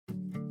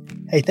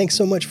Hey, thanks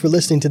so much for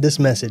listening to this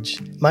message.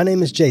 My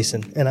name is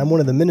Jason, and I'm one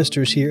of the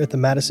ministers here at the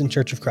Madison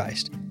Church of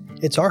Christ.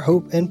 It's our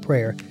hope and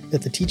prayer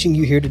that the teaching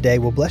you hear today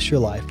will bless your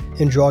life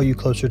and draw you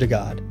closer to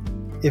God.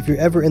 If you're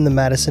ever in the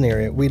Madison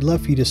area, we'd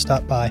love for you to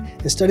stop by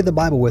and study the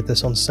Bible with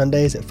us on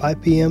Sundays at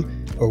 5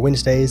 p.m. or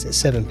Wednesdays at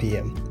 7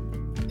 p.m.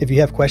 If you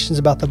have questions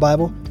about the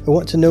Bible or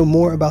want to know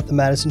more about the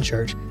Madison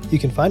Church, you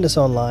can find us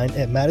online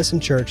at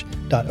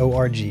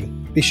madisonchurch.org.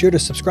 Be sure to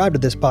subscribe to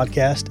this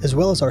podcast as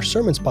well as our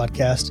sermons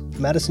podcast,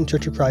 Madison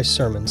Church of Christ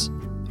Sermons.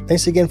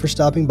 Thanks again for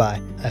stopping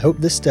by. I hope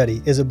this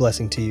study is a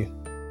blessing to you.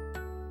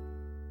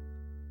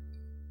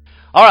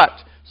 All right,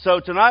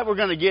 so tonight we're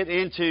going to get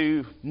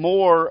into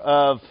more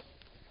of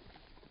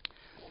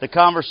the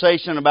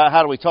conversation about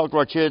how do we talk to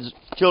our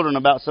children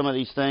about some of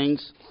these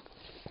things.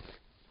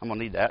 I'm going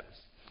to need that.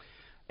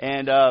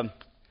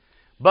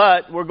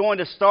 But we're going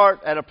to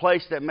start at a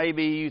place that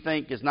maybe you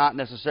think is not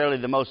necessarily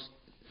the most,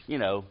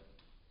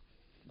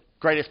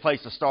 greatest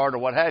place to start or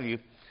what have you.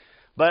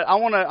 But I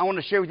want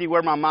to share with you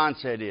where my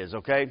mindset is,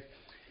 okay?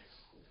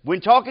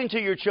 When talking to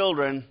your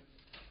children,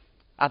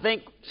 I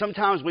think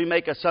sometimes we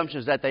make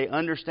assumptions that they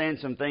understand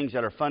some things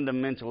that are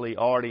fundamentally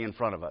already in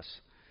front of us.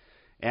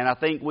 And I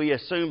think we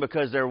assume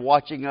because they're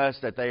watching us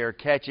that they are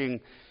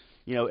catching,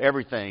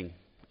 everything.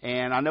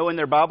 And I know in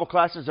their Bible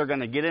classes they're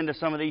going to get into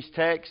some of these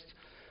texts.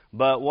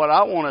 But what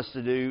I want us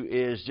to do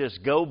is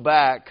just go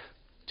back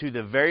to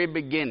the very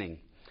beginning.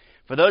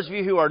 For those of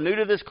you who are new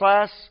to this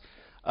class,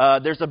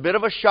 there's a bit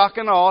of a shock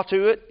and awe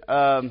to it.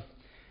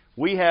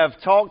 We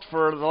have talked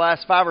for the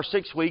last 5 or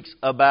 6 weeks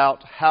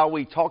about how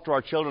we talk to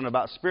our children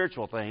about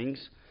spiritual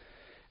things.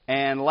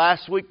 And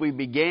last week we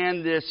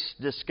began this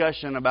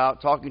discussion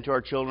about talking to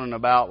our children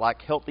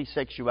about healthy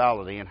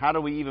sexuality and how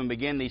do we even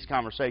begin these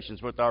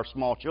conversations with our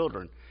small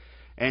children.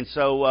 And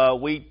so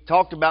we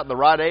talked about the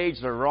right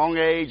age, the wrong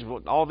age,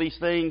 all these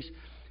things.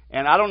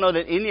 And I don't know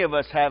that any of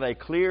us have a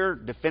clear,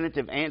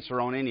 definitive answer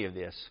on any of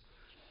this.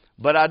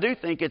 But I do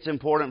think it's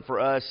important for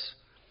us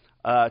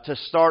to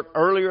start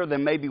earlier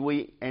than maybe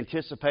we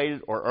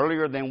anticipated or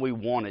earlier than we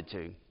wanted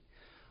to.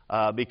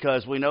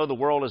 Because we know the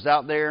world is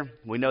out there.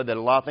 We know that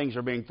a lot of things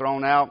are being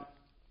thrown out.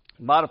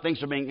 A lot of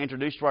things are being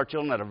introduced to our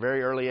children at a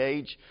very early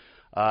age,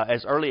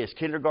 as early as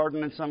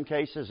kindergarten in some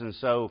cases. And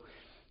so,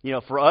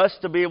 for us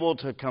to be able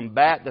to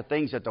combat the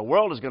things that the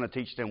world is going to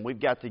teach them, we've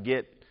got to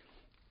get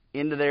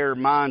into their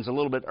minds a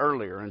little bit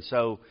earlier. And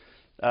so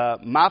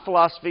my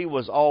philosophy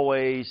was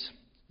always,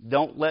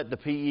 don't let the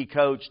PE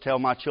coach tell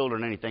my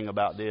children anything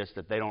about this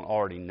that they don't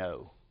already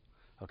know.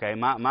 Okay,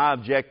 my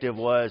objective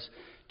was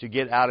to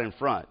get out in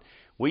front.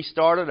 We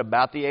started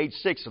about the age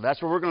 6, so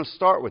that's where we're going to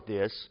start with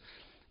this.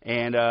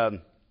 And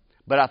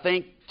but I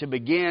think to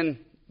begin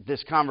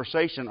this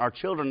conversation, our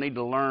children need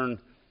to learn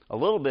a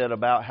little bit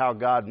about how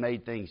God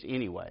made things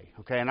anyway.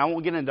 Okay, and I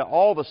won't get into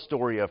all the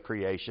story of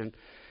creation,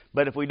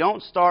 but if we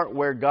don't start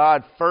where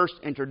God first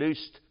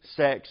introduced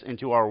sex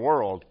into our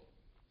world,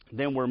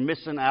 then we're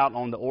missing out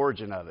on the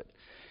origin of it.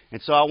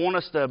 And so I want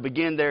us to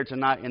begin there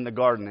tonight in the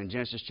garden in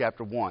Genesis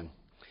chapter 1.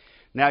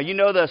 Now, you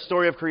know the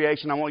story of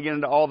creation. I won't get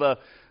into all the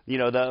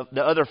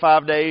other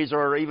 5 days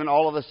or even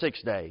all of the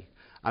 6th day.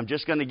 I'm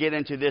just going to get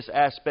into this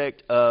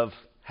aspect of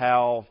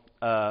how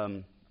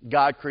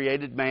God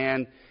created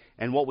man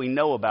and what we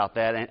know about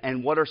that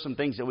and what are some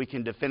things that we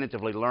can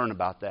definitively learn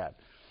about that.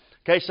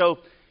 Okay, so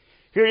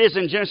here it is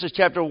in Genesis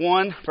chapter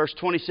 1, verse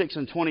 26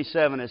 and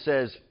 27. It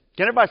says,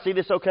 can everybody see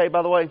this okay,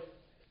 by the way?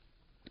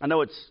 I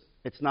know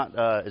it's not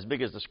as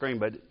big as the screen,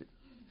 but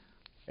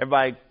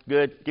everybody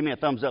good? Give me a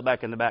thumbs up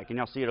back in the back. Can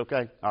y'all see it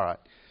okay? All right.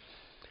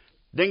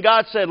 Then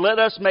God said, let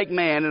us make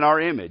man in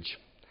our image,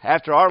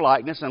 after our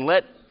likeness, and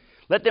let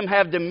them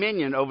have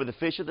dominion over the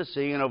fish of the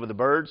sea and over the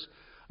birds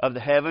of the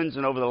heavens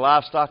and over the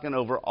livestock and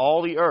over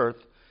all the earth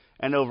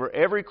and over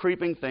every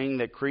creeping thing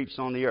that creeps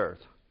on the earth.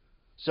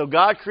 So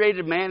God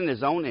created man in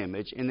His own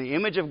image. In the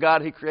image of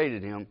God He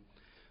created him.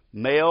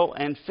 Male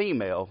and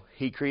female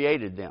He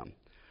created them.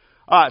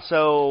 All right,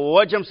 so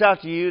what jumps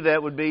out to you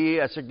that would be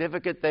a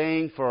significant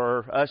thing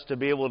for us to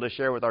be able to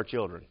share with our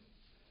children?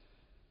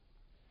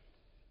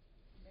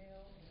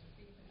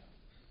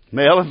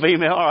 Male and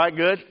female, all right,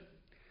 good.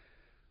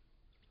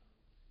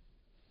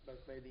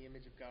 Both made in the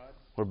image of God.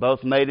 We're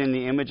both made in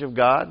the image of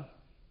God.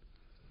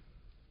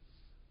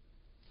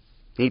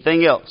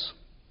 Anything else?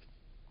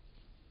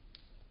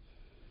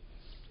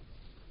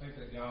 I think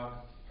that God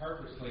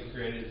purposely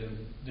created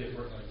them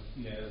differently.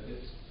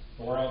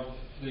 The world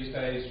these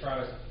days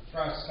tries to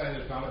say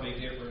there's not a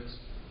big difference,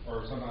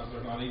 or sometimes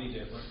there's not any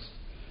difference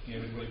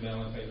between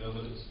male and female.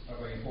 But it's, I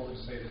think, important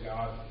to say that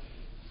God,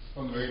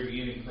 from the very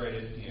beginning,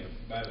 created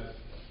both.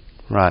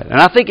 Right. And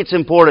I think it's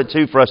important,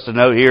 too, for us to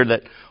know here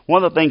that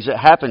one of the things that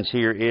happens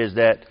here is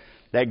that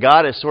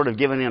God has sort of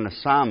given an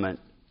assignment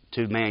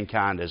to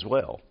mankind as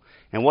well.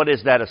 And what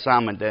is that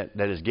assignment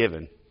that is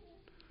given?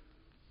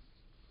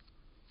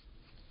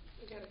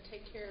 You've got to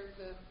take care of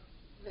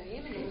the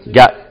animals.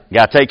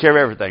 Got to take care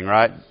of everything,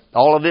 right?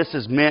 All of this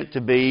is meant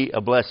to be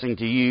a blessing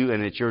to you,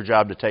 and it's your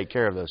job to take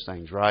care of those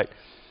things, right?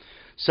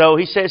 So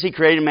he says he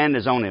created man in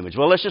his own image.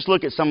 Well, let's just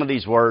look at some of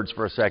these words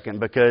for a second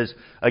because,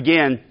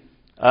 again,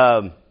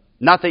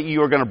 not that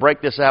you are going to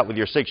break this out with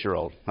your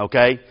 6-year-old,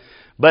 okay?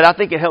 But I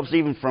think it helps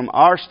even from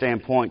our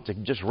standpoint to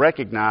just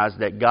recognize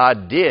that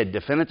God did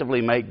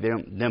definitively make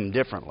them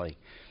differently.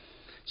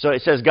 So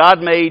it says God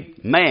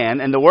made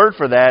man, and the word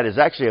for that is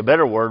actually a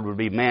better word would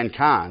be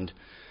mankind.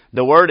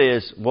 The word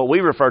is what we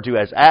refer to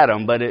as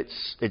Adam, but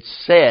it's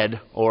said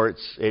or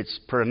it's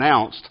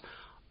pronounced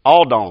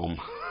Adam.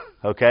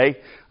 Okay?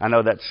 I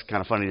know that's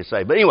kind of funny to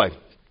say. But anyway,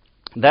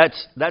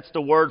 that's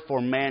the word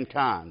for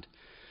mankind.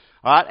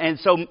 All right? And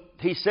so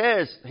he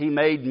says he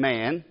made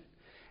man,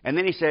 and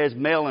then he says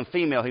male and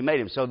female he made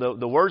him. So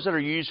the words that are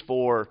used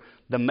for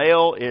the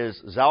male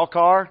is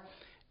Zalkar,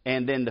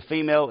 and then the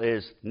female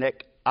is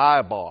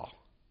Nek'ibah.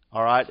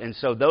 All right? And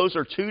so those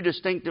are two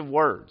distinctive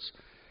words.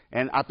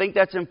 And I think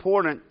that's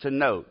important to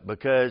note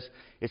because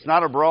it's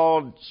not a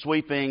broad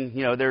sweeping,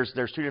 there's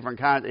two different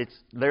kinds.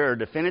 There are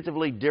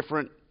definitively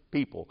different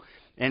people.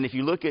 And if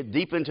you look at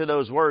deep into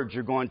those words,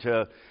 you're going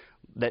to,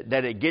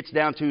 that it gets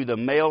down to the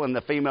male and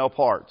the female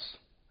parts.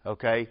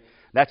 Okay?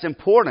 That's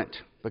important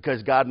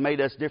because God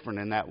made us different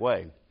in that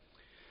way.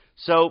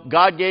 So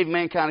God gave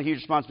mankind a huge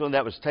responsibility.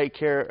 That was take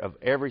care of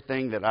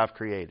everything that I've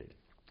created.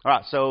 All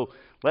right, so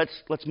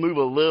let's move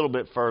a little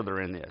bit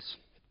further in this.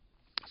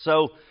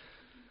 So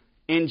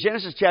in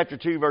Genesis chapter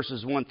 2,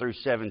 verses 1 through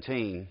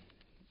 17,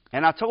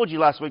 and I told you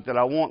last week that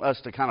I want us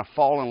to kind of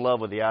fall in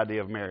love with the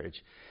idea of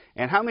marriage.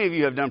 And how many of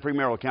you have done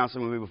premarital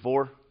counseling with me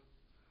before?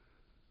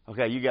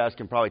 Okay, you guys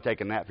can probably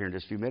take a nap here in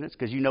just a few minutes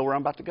because you know where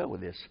I'm about to go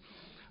with this.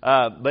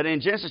 But in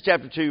Genesis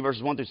chapter 2,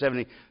 verses 1 through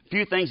 17, a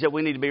few things that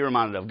we need to be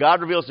reminded of.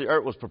 God reveals the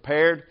earth was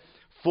prepared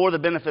for the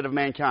benefit of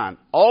mankind.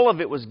 All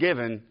of it was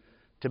given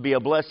to be a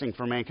blessing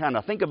for mankind.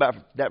 Now think about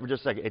that for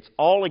just a second. It's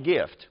all a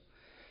gift.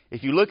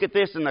 If you look at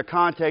this in the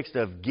context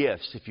of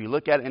gifts, if you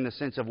look at it in the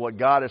sense of what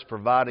God is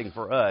providing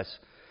for us,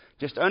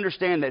 just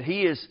understand that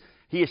He is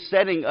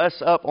setting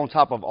us up on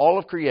top of all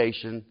of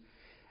creation,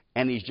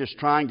 and He's just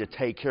trying to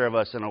take care of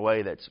us in a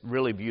way that's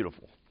really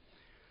beautiful.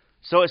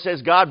 So it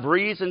says God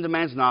breathes into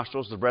man's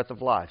nostrils the breath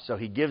of life. So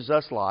He gives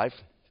us life.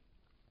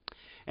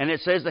 And it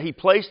says that He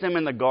placed them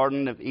in the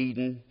Garden of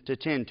Eden to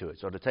tend to it,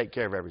 so to take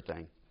care of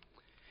everything.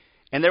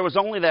 And there was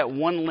only that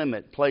one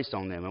limit placed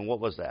on them. And what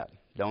was that?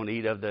 Don't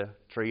eat of the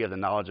tree of the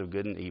knowledge of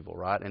good and evil,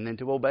 right? And then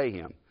to obey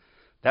Him.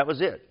 That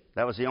was it.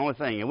 That was the only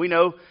thing. And we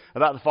know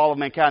about the fall of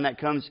mankind. That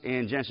comes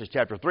in Genesis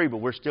chapter 3, but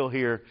we're still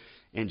here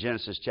in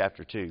Genesis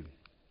chapter 2.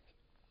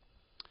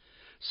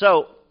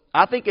 So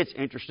I think it's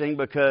interesting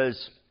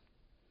because,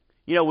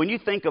 when you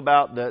think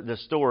about the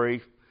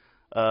story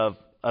of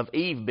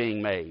Eve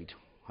being made,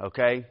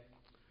 okay,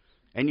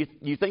 and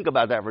you think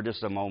about that for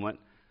just a moment,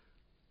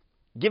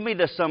 give me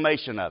the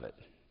summation of it.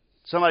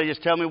 Somebody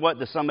just tell me what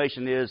the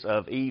summation is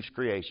of Eve's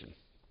creation.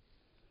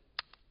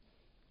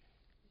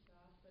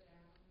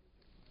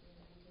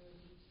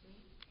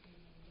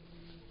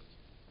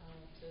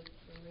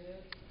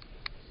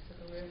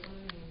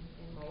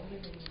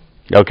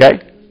 Okay?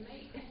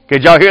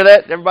 Could y'all hear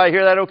that? Everybody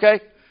hear that okay?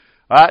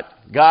 All right.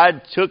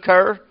 God took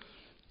her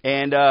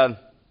and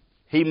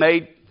He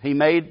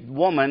made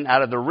woman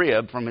out of the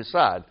rib from His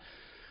side.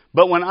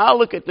 But when I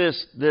look at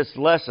this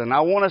lesson,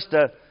 I want us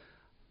to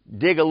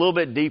dig a little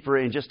bit deeper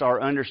in just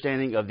our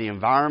understanding of the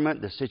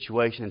environment, the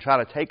situation, and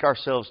try to take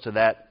ourselves to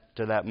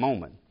that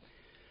moment.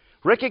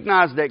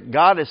 Recognize that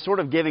God is sort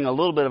of giving a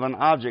little bit of an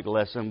object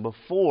lesson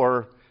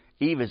before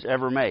Eve is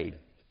ever made.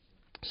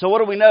 So what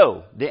do we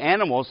know? The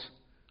animals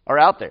are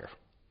out there.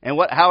 And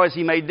how has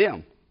He made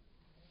them?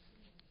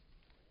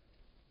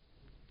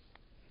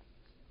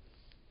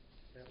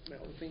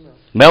 Male and female.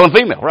 Male and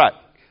female, right.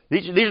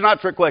 These are not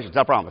trick questions,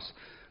 I promise.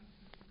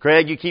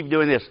 Craig, you keep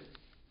doing this.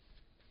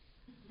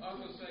 I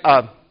was going to say,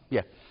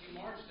 yeah. He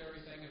marched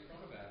everything in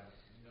front of Adam,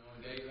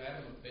 and gave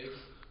Adam a big,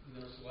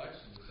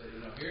 selection. He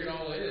said, here it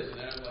all is. And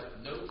Adam's like,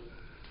 nope,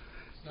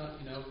 it's not,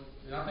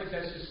 And I think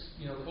that's just,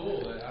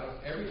 cool that out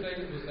of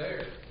everything that was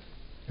there,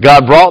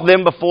 God brought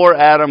them before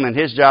Adam, and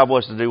His job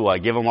was to do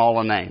what? Give them all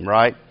a name,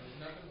 right?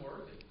 nothing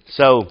worthy.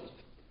 So,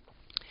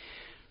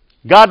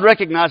 God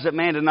recognized that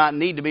man did not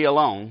need to be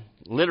alone,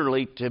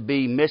 literally to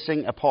be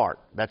missing a part.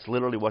 That's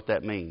literally what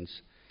that means,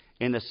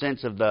 in the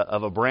sense of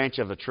a branch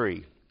of a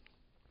tree.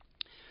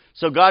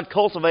 So God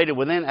cultivated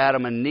within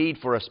Adam a need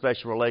for a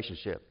special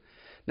relationship.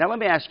 Now let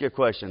me ask you a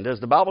question.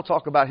 Does the Bible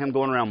talk about him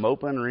going around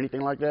moping or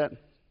anything like that?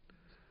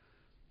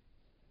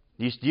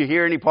 Do you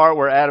hear any part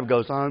where Adam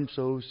goes, I'm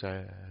so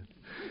sad?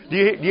 Do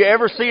you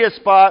ever see a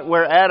spot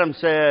where Adam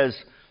says,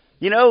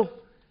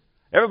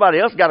 everybody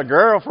else got a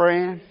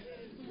girlfriend.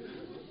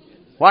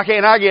 Why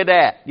can't I get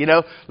that?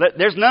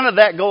 There's none of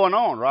that going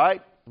on,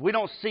 right? We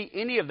don't see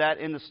any of that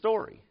in the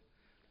story.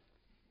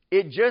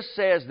 It just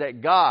says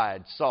that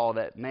God saw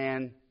that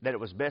it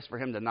was best for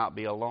him to not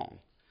be alone.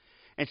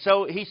 And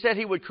so He said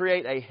He would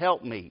create a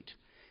helpmeet.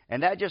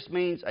 And that just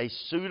means a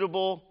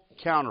suitable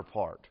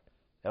counterpart.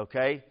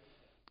 Okay?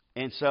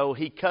 And so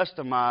He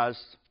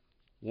customized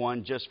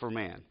one just for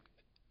man.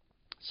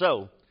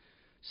 So,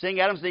 Seeing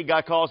Adam's need,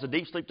 God caused a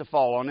deep sleep to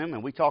fall on him,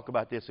 and we talk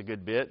about this a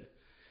good bit.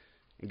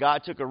 And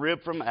God took a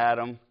rib from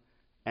Adam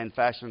and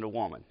fashioned a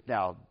woman.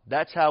 Now,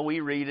 that's how we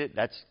read it.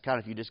 That's kind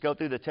of, if you just go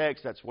through the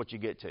text, that's what you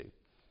get to.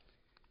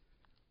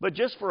 But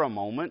just for a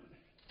moment,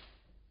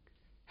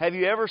 have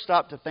you ever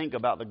stopped to think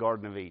about the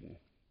Garden of Eden?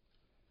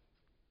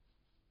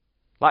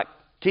 Like,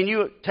 can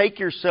you take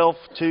yourself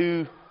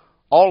to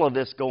all of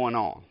this going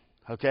on?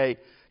 Okay?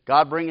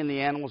 God bringing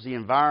the animals, the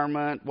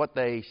environment, what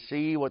they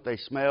see, what they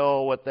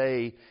smell, what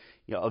they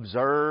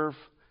observe,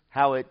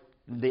 how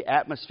the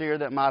atmosphere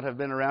that might have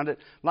been around it.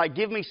 Like,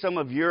 give me some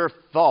of your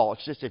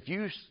thoughts. Just if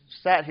you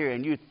sat here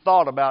and you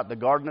thought about the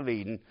Garden of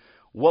Eden,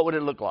 what would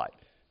it look like?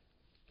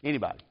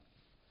 Anybody?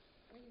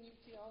 I mean, you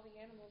see all the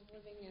animals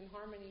living in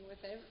harmony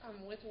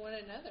with one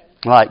another.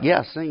 Like,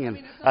 yeah, singing. I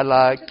mean, I'd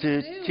like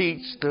to do.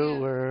 teach the Yeah.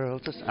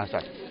 world. I'm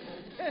sorry.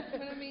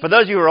 But I mean, For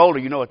those of you who are older,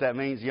 you know what that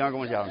means. The younger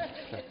ones, y'all.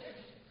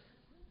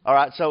 All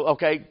right, so,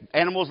 okay,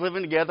 animals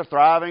living together,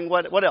 thriving.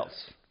 What else?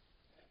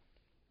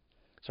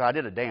 So I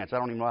did a dance. I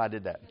don't even know why I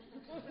did that.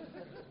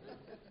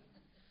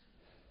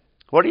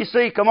 What do you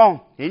see? Come on.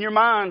 In your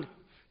mind.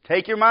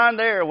 Take your mind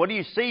there. What do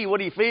you see? What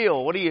do you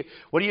feel? What are you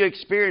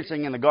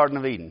experiencing in the Garden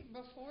of Eden?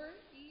 before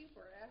Eve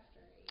or after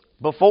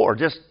Eve? Before.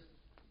 Just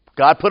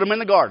God put them in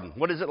the garden.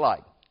 What is it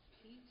like?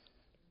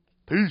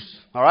 Peace.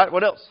 All right,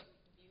 what else?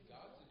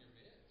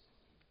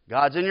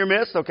 God's in your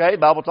midst. Okay, the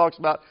Bible talks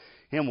about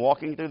Him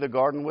walking through the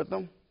garden with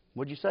them.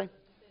 What'd you say?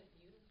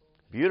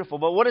 Beautiful.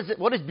 But what is it?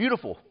 What is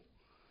beautiful?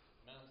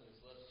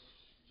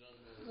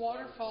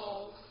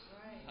 Waterfalls.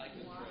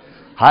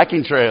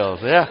 Hiking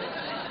trails, yeah.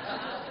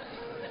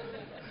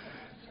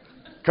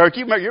 Kirk,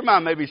 your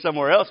mind may be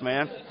somewhere else,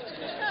 man.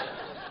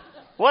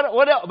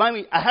 What else? I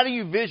mean, how do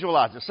you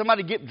visualize it?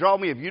 Somebody draw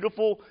me a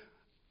beautiful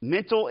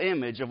mental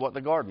image of what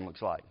the garden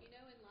looks like. You know,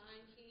 in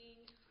Lion King,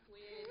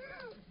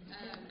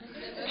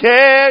 when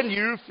Can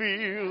you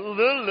feel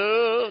the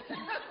love? and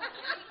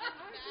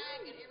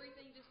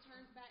everything just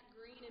turns back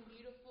green and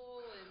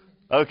beautiful,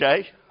 and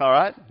Okay, all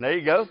right, there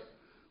you go.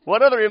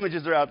 What other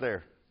images are out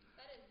there?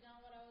 that is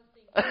not what I was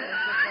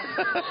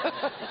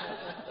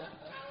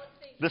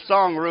thinking. The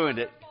song ruined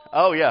it.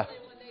 Oh, yeah.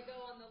 When they go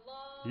on the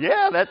long,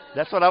 Yeah,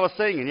 that's what I was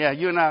singing. Yeah,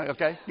 you and I.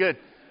 Okay, good.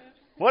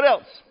 What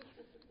else?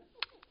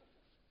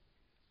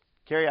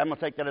 Carrie, I'm going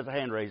to take that as a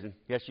hand raising.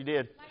 Yes, you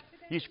did.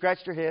 You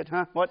scratched your head,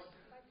 huh? What?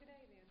 like today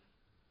then.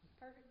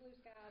 Perfect blue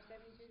sky,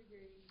 72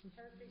 degrees,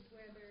 perfect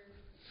weather,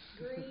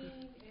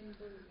 green and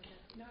blue.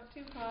 Not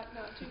too hot,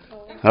 not too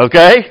cold.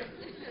 Okay.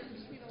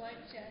 Just need a light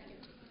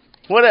jacket.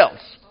 What else?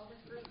 All the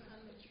fruit on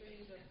the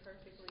trees are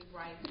perfectly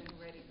ripe and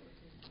ready for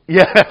food.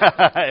 Yeah,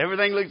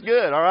 everything looks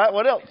good. All right,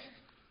 what else?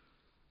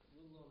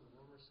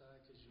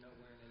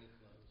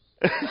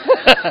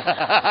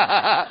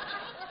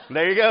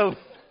 There you go.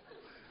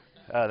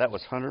 That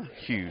was Hunter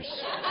Hughes.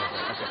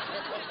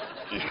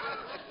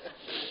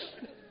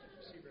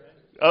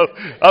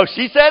 Oh,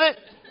 she said it?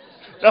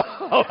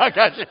 Oh, I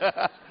got you.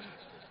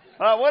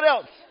 What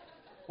else?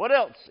 What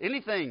else?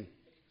 Anything?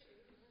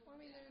 Well, I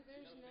mean,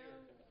 there's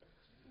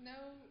no,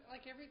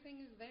 like everything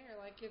is there.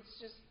 Like it's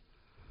just,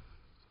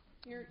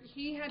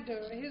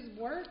 his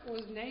work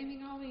was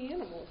naming all the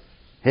animals.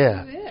 Yeah.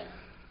 That was it.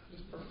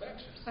 It's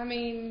perfection. I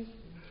mean,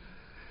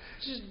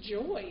 just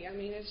joy. I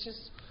mean, it's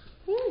just,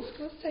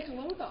 let's take a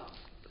load off.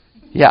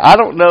 Yeah, I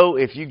don't know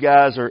if you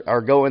guys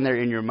are going there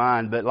in your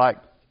mind, but like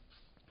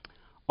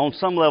on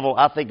some level,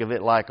 I think of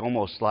it like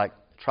almost like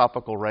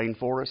tropical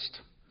rainforest.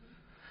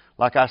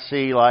 Like I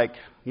see like,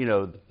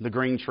 the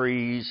green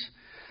trees.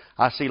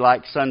 I see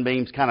like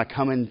sunbeams kind of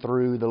coming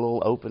through the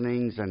little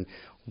openings and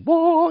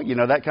whoa,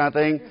 that kind of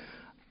thing.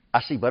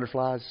 I see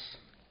butterflies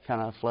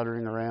kind of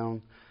fluttering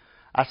around.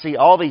 I see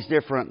all these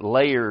different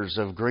layers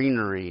of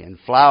greenery and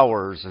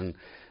flowers and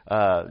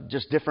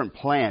just different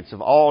plants of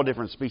all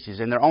different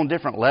species, and they're on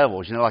different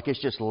levels. Like it's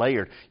just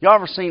layered. Y'all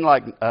ever seen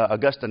like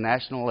Augusta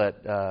National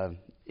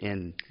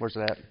where's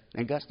it at?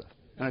 In Augusta.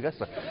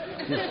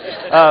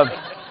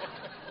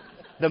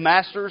 The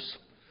Masters,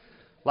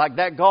 like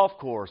that golf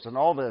course and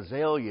all the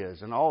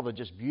azaleas and all the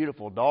just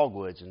beautiful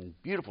dogwoods and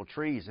beautiful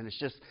trees, and it's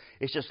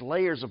just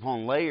layers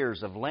upon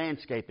layers of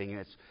landscaping,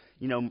 and it's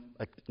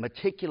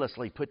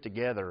meticulously put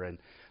together, and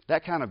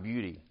that kind of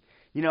beauty.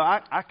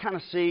 I kind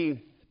of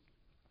see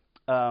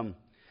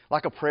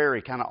like a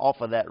prairie kind of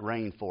off of that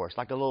rainforest,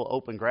 like a little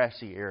open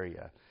grassy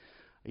area.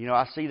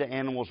 I see the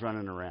animals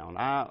running around.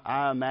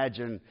 I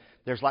imagine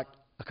there's like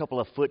a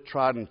couple of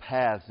foot-trodden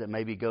paths that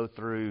maybe go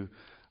through,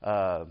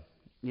 the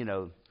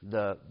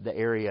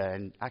area,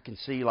 and I can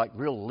see like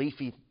real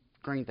leafy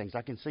green things.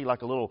 I can see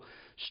like a little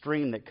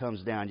stream that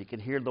comes down. You can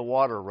hear the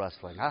water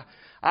rustling.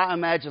 I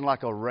imagine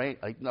like a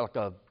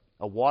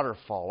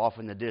waterfall off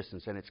in the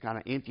distance, and it's kind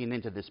of emptying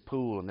into this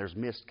pool, and there's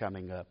mist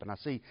coming up, and I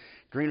see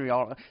greenery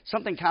all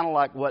something kind of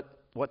like what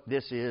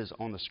this is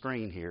on the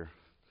screen here.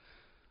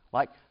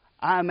 Like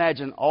I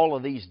imagine all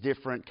of these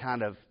different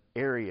kind of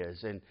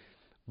areas,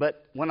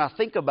 but when I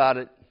think about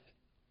it,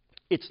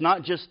 it's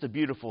not just the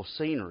beautiful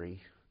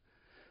scenery.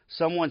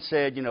 Someone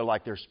said,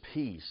 like there's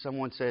peace.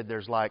 Someone said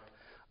there's like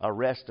a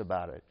rest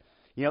about it.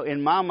 You know,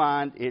 in my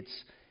mind,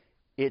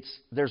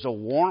 there's a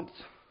warmth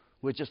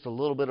with just a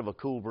little bit of a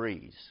cool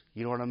breeze.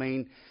 You know what I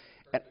mean?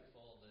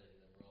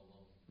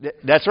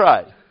 That's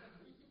right.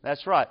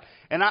 That's right.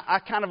 And I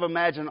kind of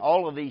imagine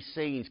all of these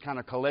scenes kind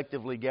of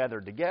collectively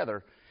gathered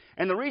together.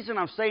 And the reason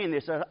I'm saying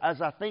this,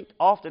 as I think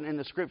often in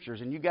the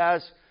Scriptures, and you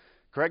guys,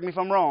 correct me if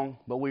I'm wrong,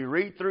 but we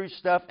read through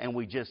stuff and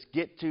we just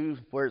get to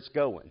where it's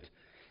going.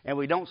 And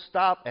we don't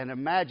stop and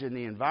imagine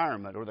the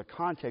environment or the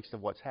context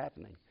of what's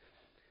happening.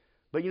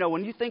 But, you know,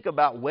 when you think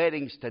about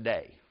weddings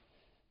today,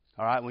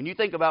 all right, when you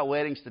think about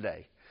weddings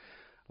today,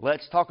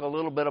 let's talk a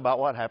little bit about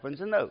what happens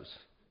in those.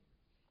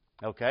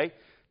 Okay?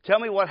 Tell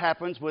me what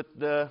happens with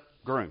the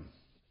groom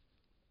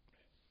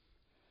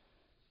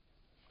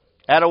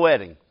at a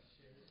wedding.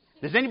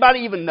 Does anybody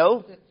even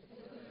know?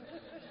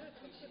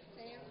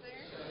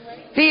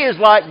 He is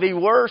like the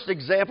worst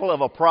example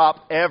of a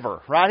prop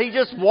ever, right? He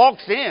just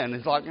walks in.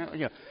 It's like, you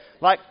know,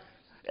 like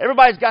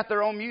everybody's got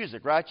their own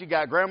music, right? You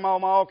got Grandma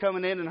Ma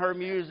coming in and her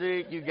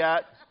music. You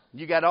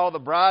got all the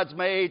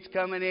bridesmaids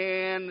coming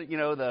in. You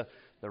know, the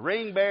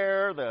ring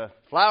bearer, the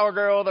flower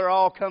girl. They're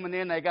all coming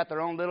in. They got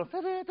their own little,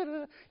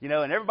 you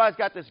know, and everybody's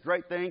got this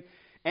great thing.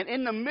 And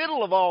in the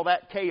middle of all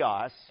that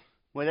chaos,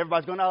 when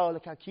everybody's going, oh,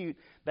 look how cute,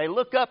 they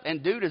look up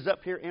and dude is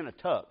up here in a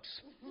tux,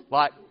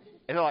 like,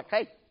 and they're like,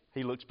 hey.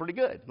 He looks pretty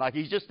good. Like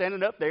he's just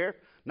standing up there,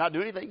 not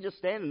doing anything, just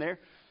standing there.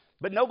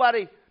 But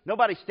nobody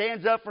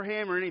stands up for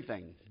him or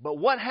anything. But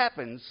what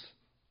happens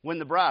when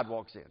the bride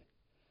walks in?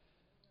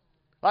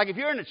 Like if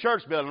you're in a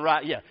church building,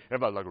 right? Yeah,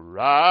 everybody's like,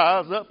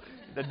 rise up.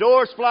 The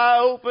doors fly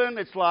open.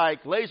 It's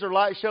like laser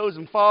light shows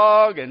and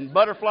fog and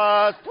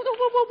butterflies. Whoop,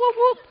 whoop, whoop, whoop,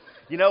 whoop.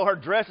 You know, her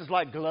dress is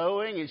like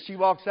glowing, and she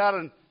walks out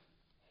and,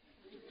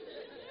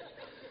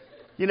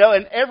 you know,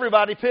 and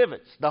everybody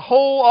pivots. The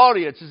whole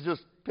audience is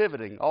just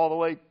pivoting all the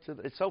way to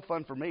it's so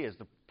fun for me as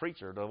the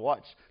preacher to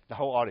watch the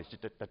whole audience,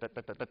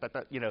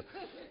 you know,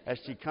 as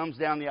she comes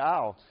down the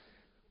aisle.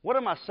 What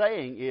am I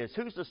saying is,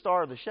 who's the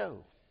star of the show?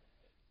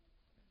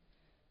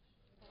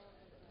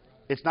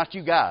 It's not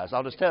you guys,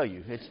 I'll just tell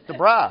you. It's the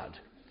bride.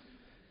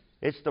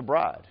 It's the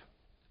bride.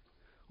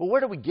 Well,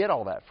 where do we get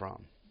all that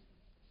from?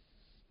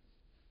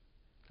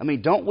 I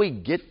mean, don't we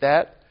get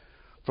that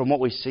from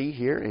what we see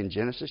here in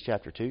Genesis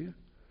chapter 2?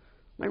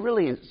 I mean,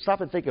 really,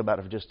 stop and think about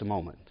it for just a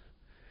moment.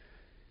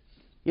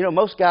 You know,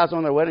 most guys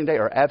on their wedding day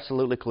are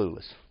absolutely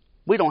clueless.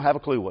 We don't have a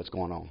clue what's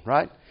going on,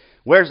 right?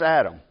 Where's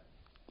Adam?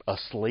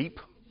 Asleep?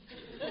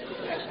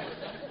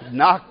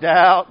 Knocked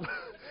out?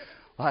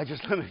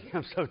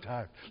 I'm so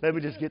tired. Let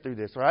me just get through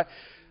this, right?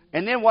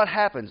 And then what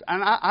happens?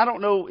 And I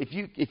don't know if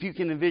you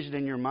can envision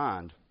in your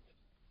mind,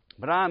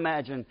 but I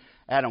imagine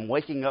Adam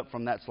waking up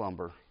from that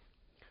slumber,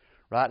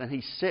 right? And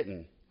he's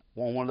sitting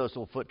on one of those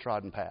little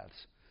foot-trodden paths.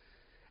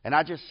 And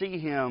I just see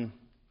him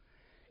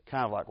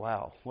kind of like,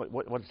 wow,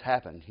 what's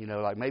happened? You know,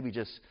 like maybe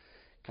just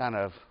kind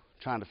of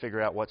trying to figure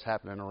out what's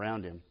happening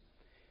around him.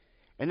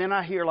 And then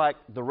I hear like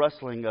the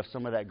rustling of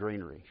some of that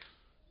greenery.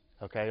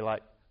 Okay,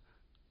 like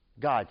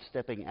God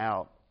stepping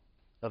out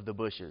of the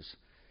bushes.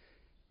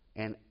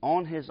 And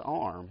on his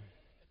arm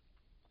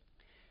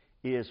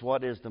is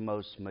what is the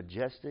most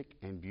majestic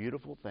and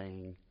beautiful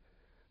thing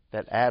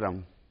that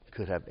Adam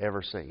could have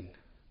ever seen.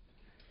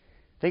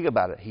 Think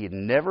about it. He had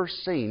never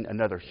seen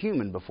another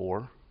human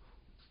before.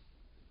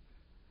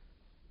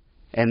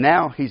 And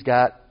now he's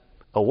got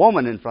a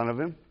woman in front of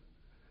him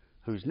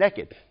who's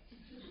naked.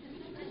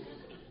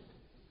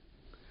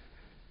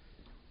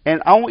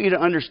 And I want you to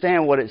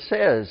understand what it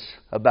says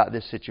about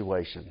this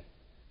situation.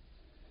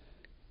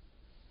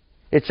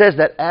 It says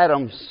that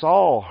Adam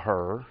saw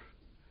her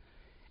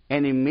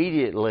and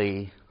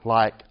immediately,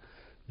 like,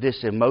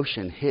 this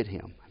emotion hit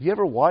him. Have you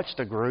ever watched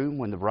a groom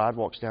when the bride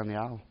walks down the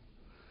aisle?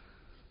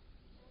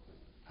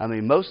 I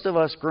mean, most of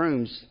us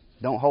grooms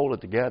don't hold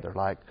it together.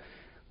 Like,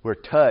 we're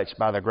touched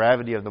by the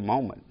gravity of the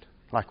moment.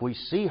 Like, we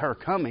see her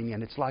coming,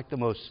 and it's like the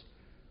most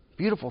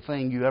beautiful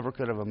thing you ever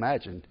could have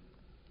imagined.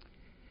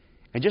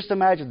 And just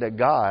imagine that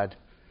God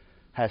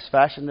has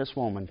fashioned this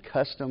woman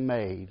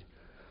custom-made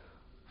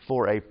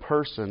for a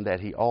person that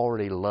He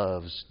already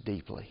loves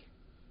deeply.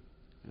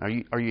 Are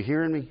you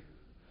hearing me?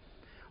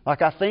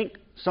 Like, I think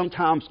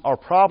sometimes our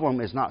problem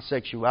is not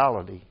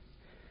sexuality.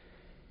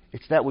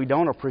 It's that we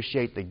don't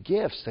appreciate the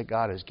gifts that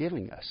God is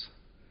giving us.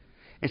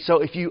 And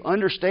so if you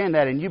understand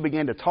that and you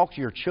begin to talk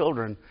to your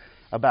children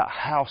about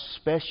how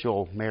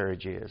special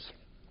marriage is,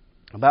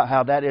 about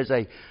how that is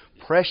a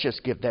precious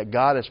gift that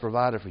God has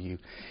provided for you,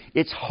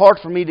 it's hard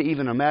for me to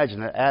even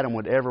imagine that Adam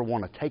would ever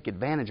want to take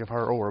advantage of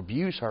her or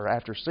abuse her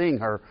after seeing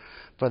her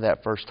for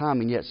that first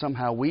time. And yet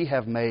somehow we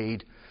have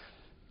made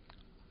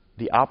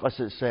the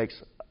opposite sex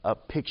a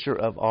picture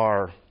of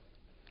our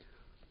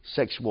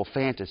sexual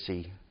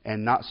fantasy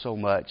and not so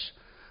much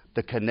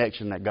the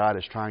connection that God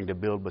is trying to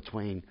build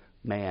between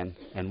man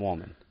and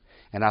woman.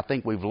 And I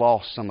think we've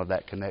lost some of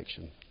that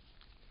connection.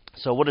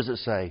 So what does it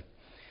say?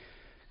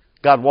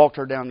 God walked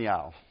her down the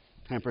aisle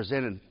and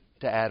presented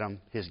to Adam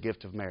his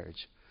gift of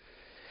marriage.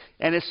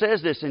 And it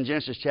says this in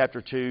Genesis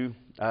chapter 2,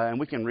 and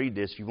we can read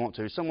this if you want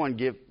to. Someone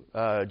give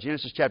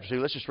Genesis chapter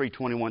 2. Let's just read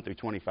 21 through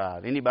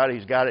 25. Anybody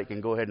who's got it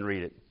can go ahead and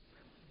read it.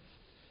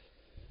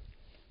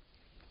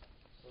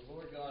 The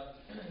Lord God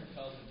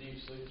caused a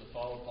deep sleep to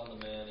fall upon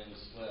the man, and he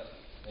slept.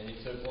 And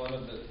he took one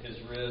of his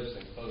ribs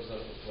and closed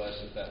up the flesh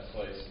at that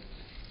place.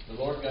 The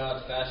Lord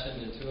God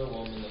fashioned into a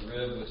woman the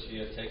rib which he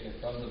had taken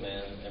from the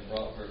man, and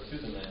brought her to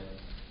the man.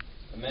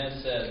 The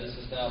man said, This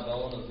is now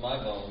bone of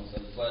my bones,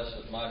 and flesh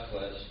of my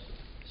flesh.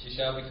 She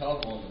shall be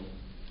called woman,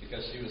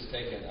 because she was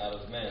taken out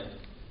of man.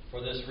 For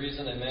this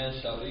reason a man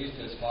shall leave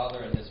his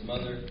father and his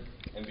mother,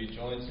 and be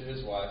joined to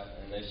his wife,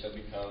 and they shall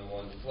become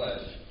one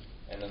flesh.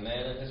 And the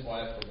man and his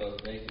wife were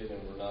both naked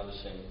and were not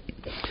ashamed.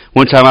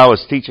 One time I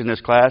was teaching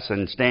this class,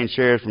 and Stan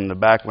shared from the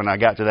back when I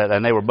got to that,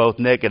 and they were both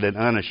naked and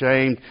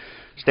unashamed.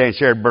 Stan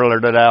shared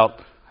blurted it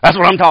out. That's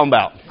what I'm talking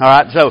about. All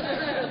right, so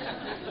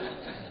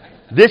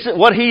this is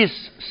what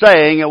he's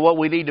saying, and what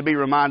we need to be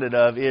reminded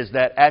of is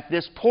that at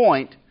this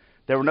point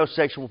there were no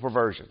sexual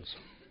perversions,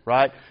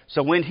 right?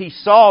 So when he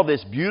saw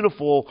this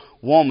beautiful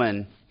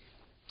woman,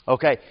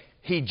 okay,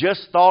 he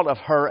just thought of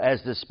her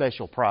as this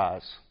special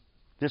prize.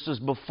 This is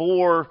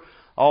before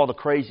all the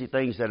crazy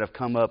things that have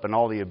come up and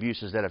all the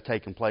abuses that have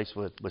taken place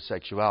with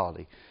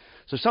sexuality.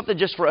 So something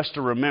just for us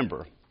to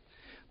remember.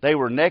 They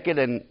were naked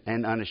and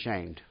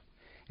unashamed.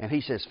 And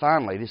he says,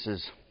 finally, this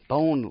is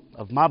bone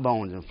of my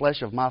bones and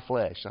flesh of my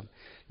flesh.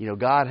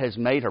 God has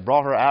made her,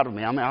 brought her out of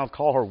me. I'll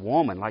call her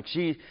woman. Like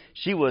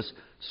she was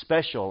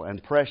special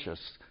and precious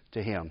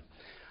to him.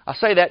 I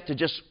say that to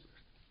just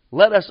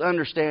let us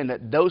understand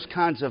that those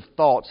kinds of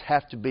thoughts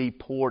have to be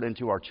poured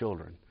into our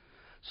children.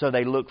 So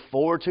they look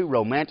forward to,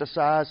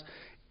 romanticize,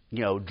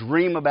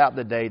 dream about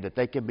the day that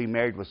they could be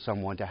married with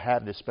someone to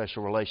have this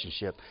special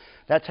relationship.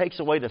 That takes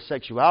away the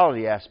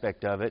sexuality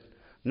aspect of it.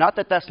 Not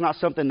that that's not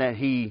something that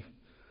he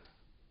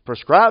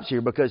prescribes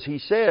here, because he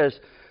says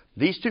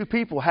these two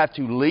people have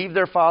to leave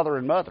their father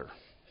and mother.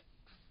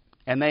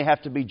 And they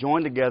have to be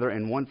joined together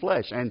in one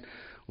flesh. And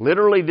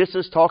literally this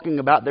is talking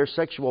about their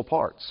sexual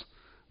parts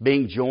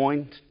being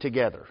joined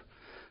together.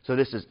 So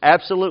this is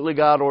absolutely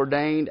God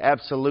ordained,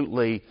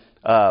 absolutely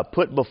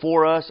put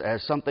before us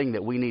as something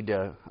that we need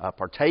to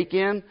partake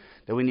in,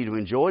 that we need to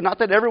enjoy. Not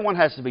that everyone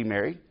has to be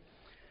married,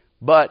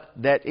 but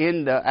that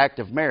in the act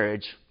of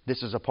marriage,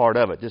 this is a part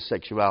of it, this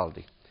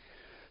sexuality.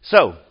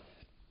 So,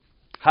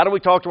 how do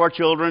we talk to our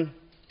children?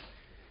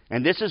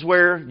 And this is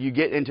where you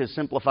get into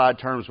simplified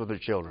terms with your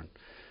children.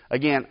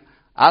 Again,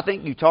 I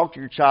think you talk to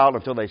your child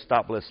until they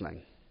stop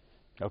listening.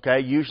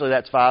 Okay? Usually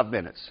that's 5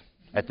 minutes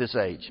at this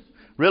age.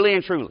 Really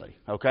and truly.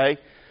 Okay?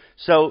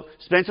 So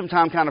spend some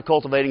time kind of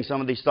cultivating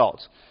some of these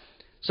thoughts.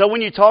 So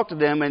when you talk to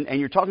them and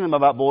you're talking to them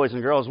about boys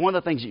and girls, one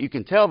of the things that you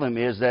can tell them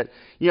is that,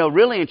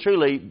 really and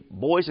truly,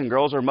 boys and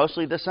girls are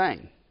mostly the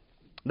same.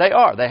 They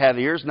are. They have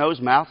ears, nose,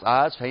 mouth,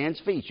 eyes,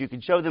 hands, feet. You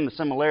can show them the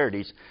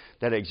similarities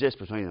that exist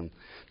between them.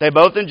 They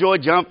both enjoy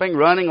jumping,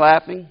 running,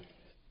 laughing,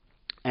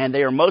 and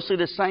they are mostly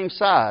the same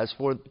size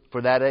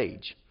for that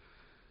age.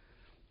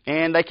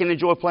 And they can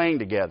enjoy playing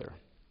together.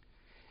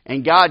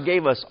 And God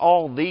gave us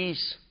all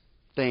these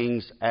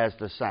things as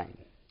the same.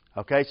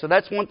 Okay, so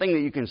that's one thing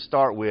that you can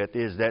start with,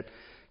 is that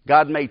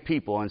God made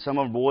people, and some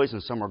are boys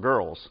and some are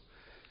girls.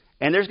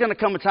 And there's going to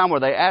come a time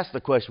where they ask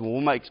the question,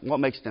 well, what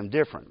makes them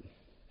different?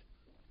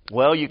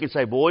 Well, you can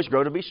say boys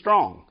grow to be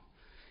strong.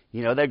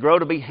 They grow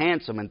to be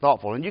handsome and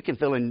thoughtful. And you can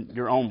fill in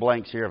your own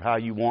blanks here of how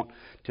you want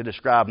to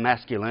describe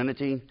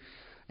masculinity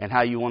and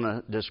how you want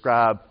to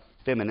describe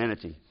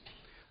femininity.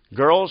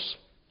 Girls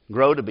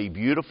grow to be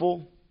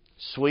beautiful,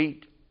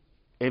 sweet,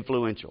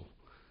 influential.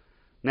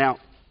 Now,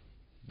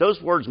 those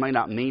words may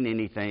not mean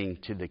anything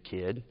to the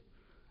kid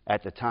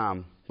at the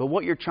time, but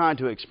what you're trying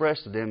to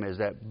express to them is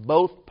that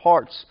both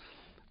parts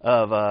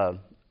of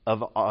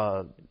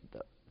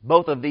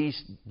both of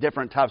these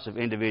different types of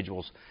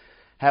individuals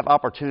have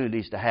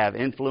opportunities to have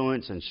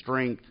influence and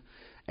strength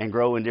and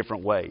grow in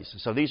different ways.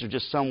 So these are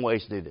just some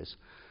ways to do this.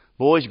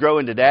 Boys grow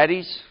into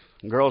daddies,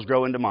 and girls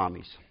grow into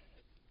mommies.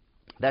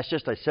 That's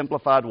just a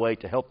simplified way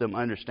to help them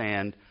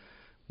understand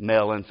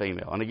male and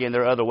female. And again,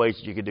 there are other ways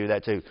that you could do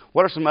that too.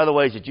 What are some other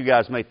ways that you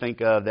guys may think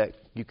of that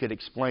you could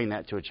explain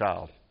that to a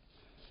child?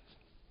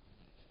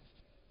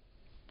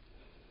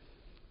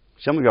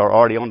 Some of you are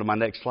already on to my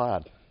next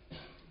slide.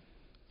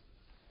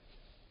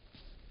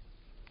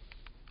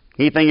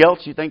 Anything else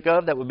you think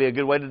of that would be a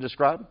good way to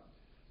describe?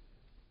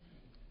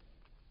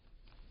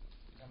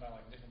 Talking about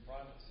like different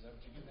privates, is that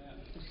what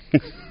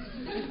you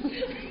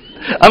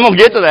get at? I'm going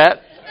to get to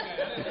that.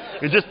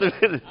 It's just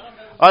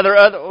are there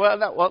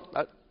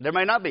other? There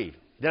may not be.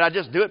 Did I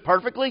just do it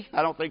perfectly?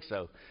 I don't think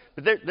so.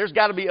 But there's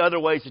got to be other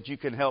ways that you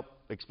can help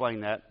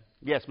explain that.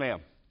 Yes, ma'am.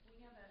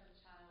 We have a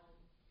child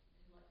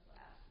who likes to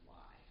ask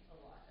why a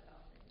lot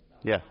about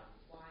things. Yeah.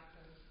 Why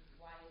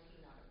is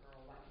he not a girl?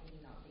 Why can he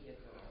not be a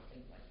girl?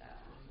 Things like that.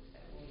 And we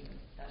say, well,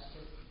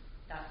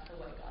 that's the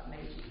way God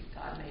made you.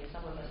 God made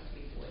some of us to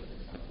be boys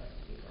and some of us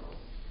to be girls.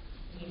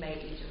 He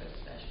made each of us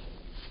special.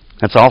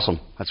 That's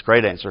awesome. That's a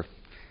great answer.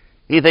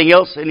 Anything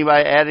else?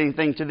 Anybody add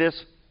anything to this?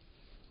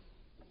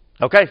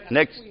 Okay,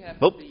 next. We have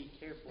Oh. to be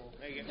careful.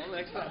 There you go.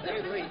 Next time. There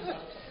it leads.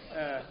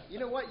 You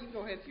know what? You can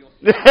go ahead if you want.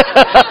 I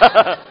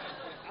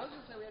was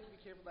going to say we have to be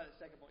careful about the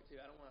second point, too.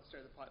 I don't want to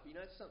stir the pot. But,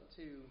 it's something,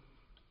 too,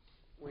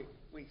 we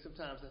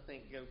sometimes, I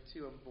think, go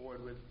too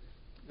overboard with,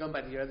 going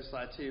back to the other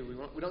slide, too, we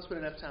don't spend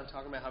enough time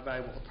talking about how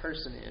valuable a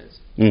person is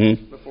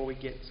before we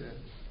get to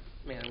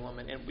man and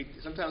woman. And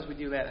sometimes we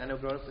do that. I know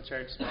growing up in the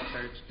church, small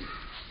church,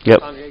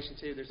 congregation,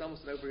 too, there's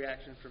almost an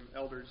overreaction from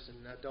elders and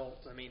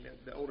adults. I mean,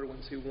 the older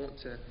ones who want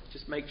to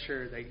just make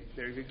sure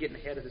they're getting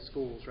ahead of the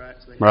schools, right?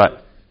 So right.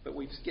 But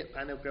we've skipped,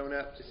 I know growing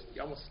up,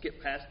 you almost skip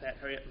past that.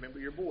 Hurry up, remember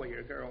you're a boy, you're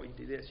a girl, you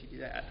do this, you do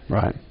that.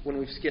 Right. When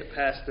we've skipped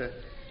past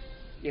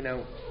we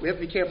have to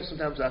be careful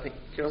sometimes. I think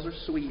girls are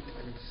sweet,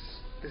 and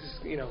this is,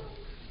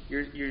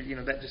 you're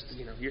that just,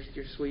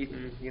 you're sweet,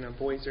 and,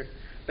 boys are,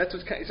 that's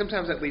what's kind of,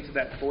 sometimes that leads to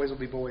that boys will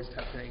be boys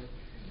type thing.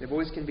 The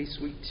boys can be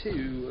sweet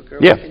too,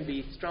 girls can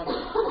be strong,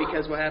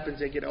 because what happens,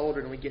 they get older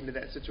and we get into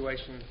that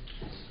situation.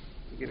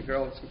 You get a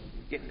girl that's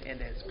getting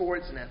into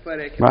sports and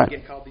athletic, and we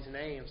get called these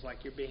names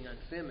like you're being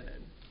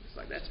unfeminine. It's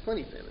like, that's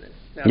plenty feminine.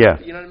 Now,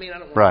 you know what I mean? I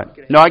don't want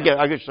to get No, I get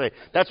what you're saying.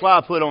 That's why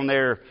I put on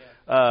there,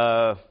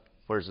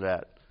 where's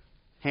that?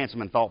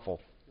 Handsome and thoughtful.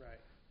 Right.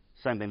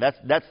 Same thing.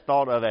 That's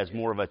thought of as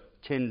more of a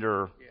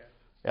tender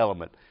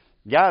element.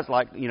 Guys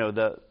like,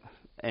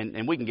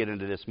 and we can get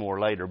into this more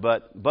later,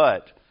 but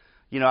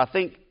I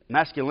think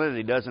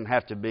masculinity doesn't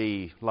have to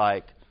be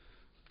like,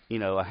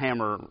 a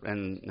hammer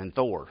and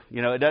Thor.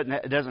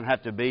 It doesn't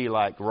have to be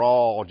like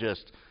raw,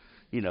 just,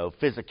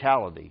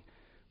 physicality.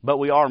 But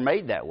we are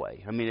made that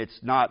way. I mean, it's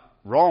not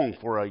wrong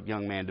for a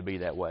young man to be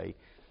that way.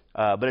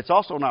 But it's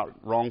also not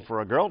wrong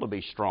for a girl to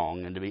be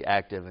strong and to be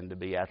active and to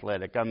be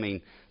athletic. I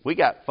mean, we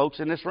got folks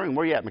in this room.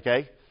 Where you at,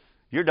 McKay?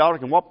 Your daughter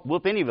can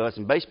whoop any of us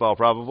in baseball,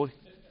 probably.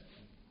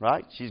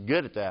 Right? She's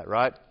good at that,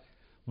 right?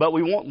 But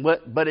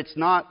but it's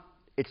not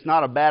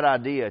a bad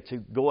idea to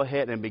go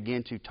ahead and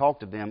begin to talk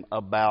to them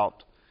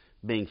about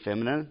being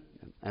feminine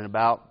and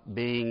about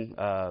being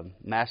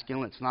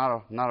masculine. It's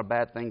not a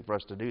bad thing for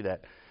us to do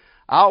that.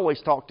 I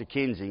always talk to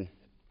Kinsey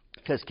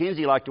because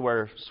Kinsey liked to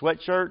wear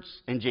sweatshirts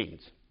and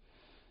jeans.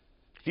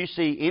 If you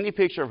see any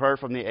picture of her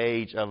from the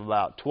age of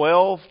about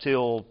 12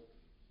 till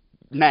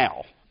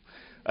now,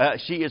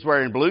 she is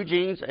wearing blue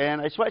jeans and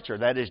a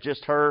sweatshirt. That is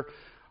just her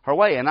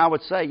way. And I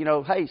would say,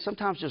 hey,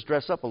 sometimes just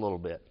dress up a little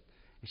bit.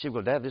 And she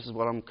would go, Dad, this is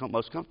what I'm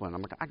most comfortable in.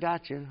 I'm like, I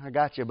got you.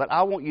 But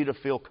I want you to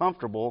feel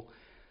comfortable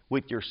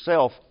with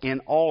yourself in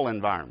all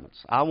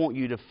environments. I want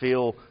you to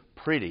feel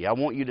pretty. I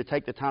want you to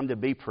take the time to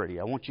be pretty.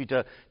 I want you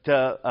to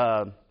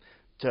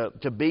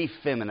be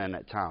feminine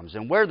at times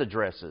and wear the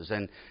dresses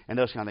and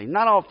those kind of things.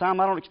 Not all the time.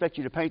 I don't expect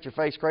you to paint your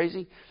face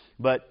crazy,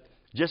 but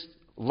just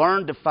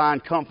learn to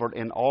find comfort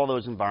in all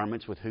those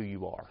environments with who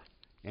you are.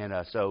 And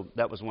so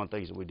that was one of the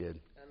things that we did.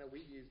 I know we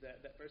used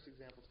that first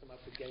example's come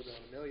up with Gabriel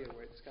and Amelia,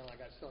 where it's kind of like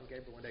I was telling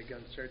Gabriel one day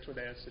going to church one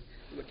day, I said,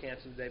 "You look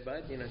handsome today,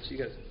 bud." And she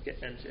goes,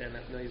 and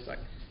Amelia's like,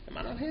 "Am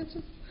I not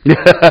handsome?"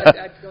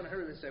 I'd go to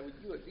her and say, "Well,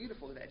 you look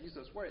beautiful today." I'd use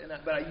those words,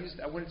 but I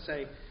wouldn't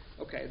say,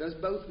 "Okay, those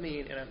both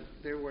mean," and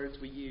they're words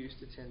we use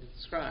to tend to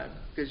describe,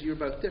 because you're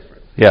both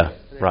different. Yeah,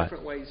 and there are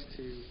different ways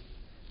to.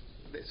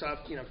 So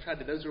I've tried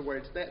to. Those are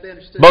words they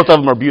understood. Both of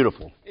them are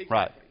beautiful.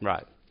 Exactly.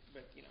 Right.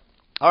 But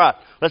All right,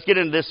 let's get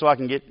into this so I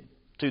can get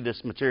to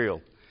this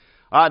material.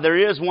 All right,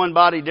 there is one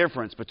body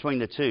difference between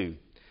the two.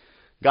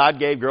 God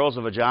gave girls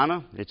a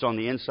vagina. It's on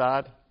the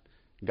inside.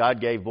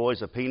 God gave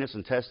boys a penis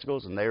and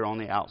testicles, and they're on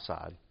the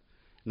outside.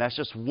 And that's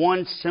just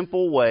one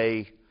simple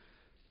way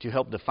to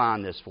help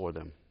define this for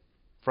them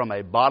from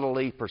a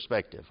bodily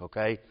perspective,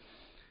 okay?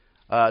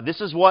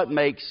 This is what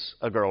makes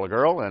a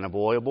girl and a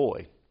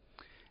boy.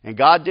 And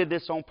God did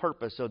this on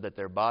purpose so that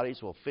their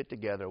bodies will fit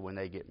together when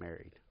they get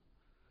married.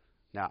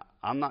 Now,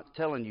 I'm not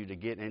telling you to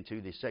get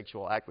into the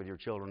sexual act with your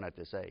children at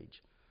this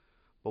age.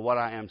 But what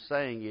I am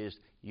saying is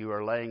you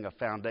are laying a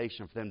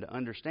foundation for them to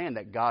understand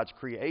that God's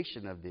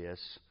creation of this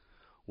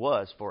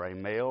was for a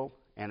male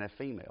and a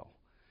female.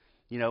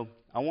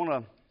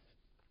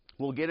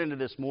 We'll get into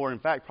this more. In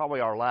fact, probably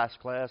our last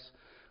class,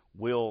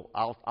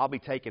 I'll be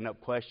taking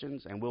up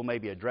questions, and we'll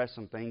maybe address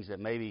some things that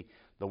maybe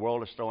the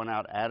world is throwing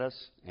out at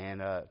us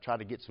and try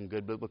to get some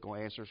good biblical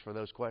answers for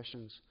those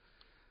questions.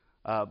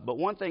 But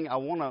one thing I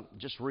want to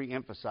just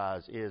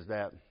reemphasize is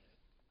that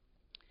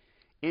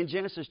in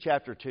Genesis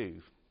chapter 2,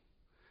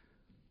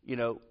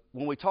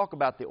 when we talk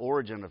about the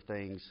origin of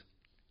things,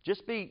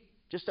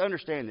 just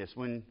understand this.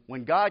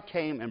 When God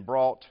came and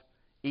brought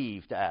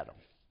Eve to Adam,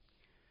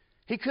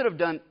 He could have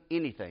done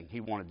anything He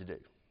wanted to do,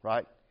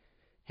 right?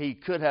 He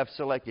could have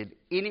selected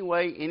any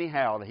way,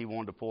 anyhow that He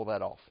wanted to pull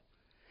that off.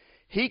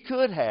 He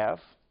could have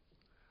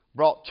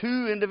brought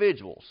two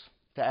individuals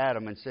to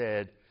Adam and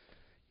said,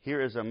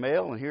 here is a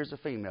male and here's a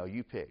female,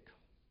 you pick.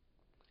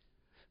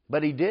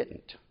 But He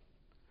didn't.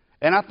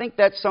 And I think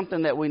that's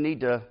something that we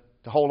need to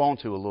hold on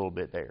to a little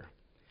bit there.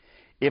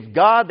 If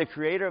God, the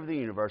creator of the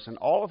universe, and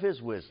all of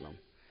His wisdom,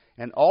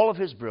 and all of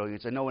His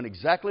brilliance, and knowing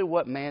exactly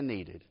what man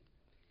needed,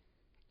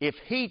 if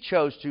He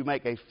chose to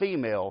make a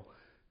female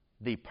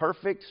the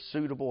perfect,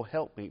 suitable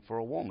helpmeet for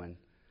a woman,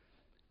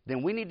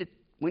 then we need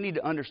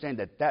to understand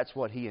that that's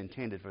what He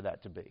intended for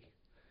that to be.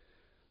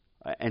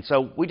 And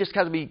so we just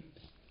got to be,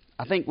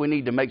 I think we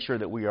need to make sure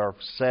that we are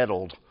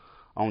settled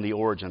on the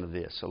origin of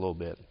this a little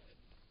bit.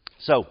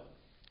 So,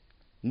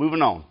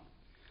 moving on.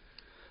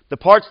 The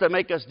parts that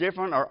make us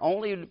different are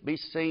only to be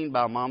seen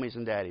by mommies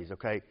and daddies,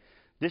 okay?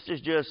 This is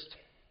just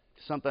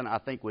something I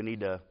think we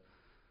need to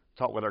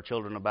talk with our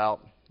children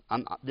about.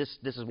 This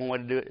is one way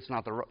to do it. It's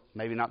not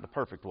maybe not the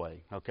perfect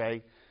way,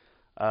 okay?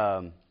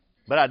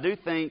 But I do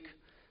think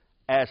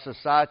as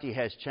society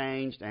has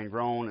changed and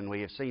grown and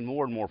we have seen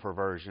more and more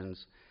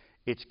perversions,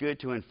 it's good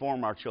to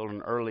inform our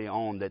children early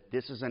on that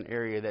this is an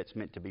area that's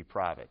meant to be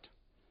private,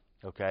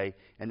 okay,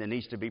 and that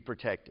needs to be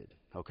protected,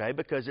 okay,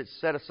 because it's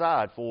set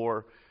aside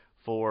for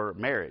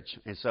marriage.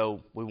 And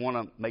so we want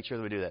to make sure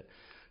that we do that.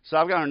 So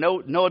I've got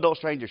no adult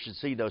stranger should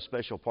see those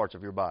special parts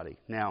of your body.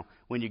 Now,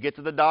 when you get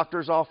to the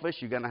doctor's office,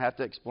 you're going to have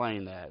to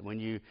explain that.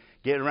 When you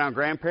get around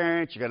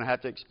grandparents, you're going to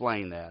have to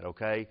explain that,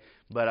 okay?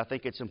 But I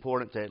think it's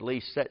important to at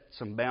least set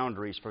some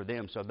boundaries for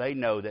them so they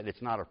know that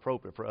it's not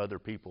appropriate for other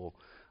people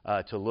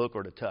to look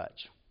or to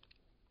touch.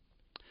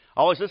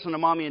 Always listen to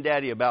mommy and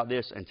daddy about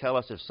this and tell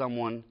us if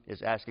someone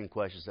is asking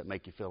questions that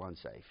make you feel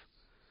unsafe.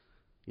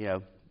 You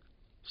know,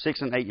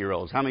 6 and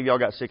 8-year-olds. How many of y'all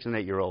got 6 and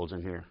 8-year-olds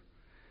in here?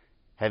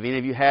 Have any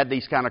of you had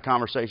these kind of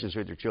conversations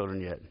with your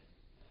children yet?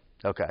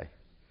 Okay.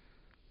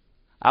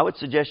 I would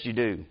suggest you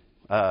do,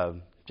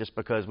 just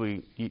because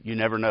you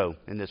never know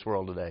in this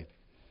world today.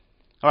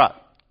 All right.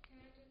 Can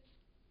I just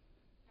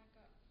back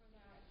up for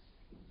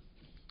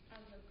that?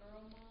 As a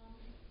girl mom,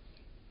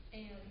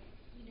 and,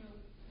 you know,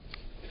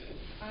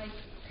 I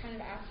kind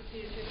of asked the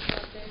pediatrician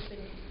about this,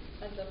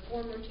 and as a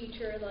former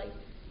teacher, like,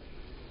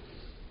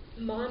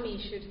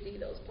 mommy should see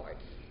those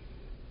parts.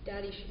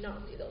 Daddy should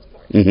not see those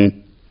parts. Mm-hmm.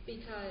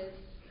 Because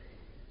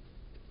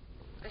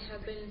I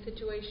have been in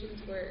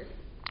situations where,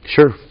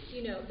 sure,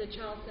 you know, the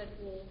child said,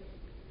 well,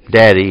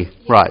 Daddy,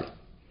 yeah, right.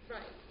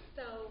 Right.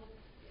 So,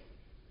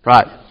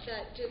 Right.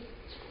 That just...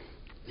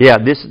 Yeah,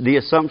 the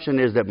assumption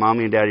is that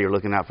mommy and daddy are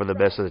looking out for the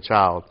best of the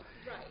child.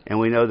 Right. And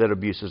we know that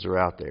abuses are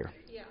out there.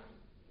 Yeah.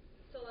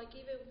 So, like,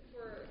 even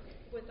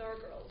with our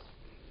girls,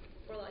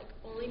 we're like,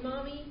 only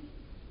mommy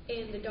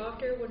and the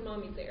doctor when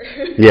mommy's there.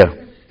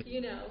 Yeah.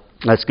 You know.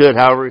 That's good.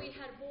 However, if we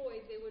had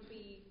boys, it would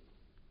be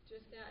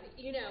just daddy,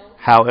 you know.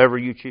 However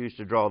you choose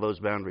to draw those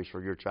boundaries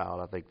for your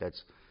child, I think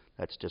that's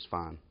just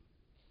fine.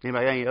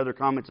 Anybody got any other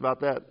comments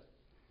about that?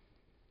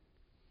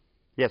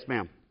 Yes,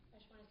 ma'am. I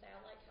just want to say I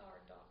like how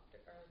our doctor,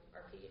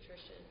 our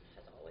pediatrician,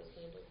 has always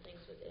handled things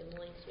with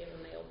Emily. So we have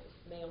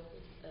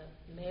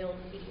a male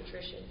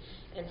pediatrician,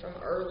 and from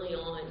early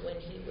on, when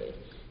he would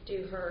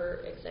do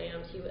her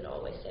exams, he would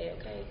always say,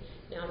 "Okay,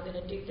 now I'm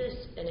going to do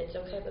this, and it's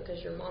okay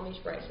because your mommy's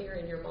right here,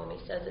 and your mommy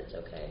says it's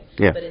okay.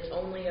 Yeah. But it's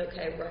only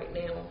okay right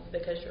now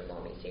because your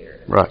mommy's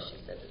here, and right.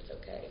 she says it's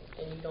okay,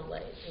 and you don't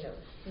let it, you know,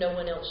 no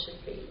one else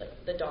should be like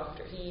the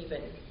doctor. He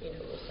even, you know,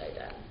 will say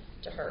that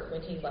to her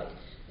when he like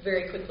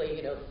very quickly,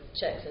 you know,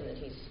 checks and then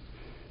he's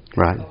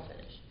right. all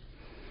finished."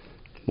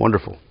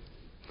 Wonderful.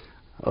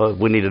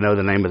 We need to know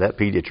the name of that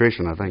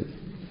pediatrician, I think.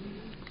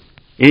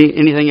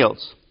 Anything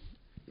else?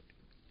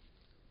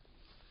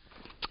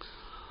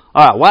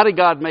 All right, why did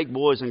God make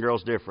boys and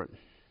girls different?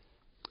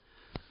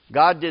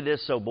 God did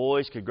this so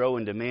boys could grow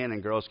into men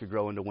and girls could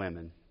grow into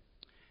women.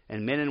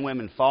 And men and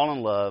women fall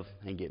in love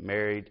and get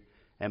married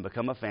and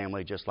become a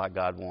family just like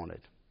God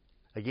wanted.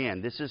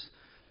 Again, this is,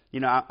 you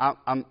know,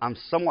 I'm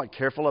somewhat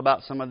careful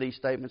about some of these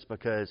statements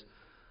because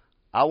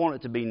I want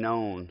it to be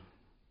known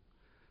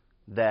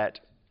that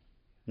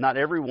not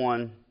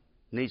everyone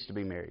needs to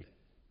be married.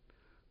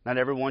 Not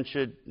everyone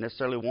should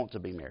necessarily want to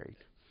be married.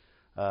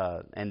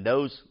 And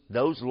those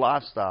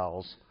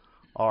lifestyles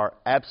are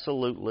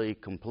absolutely,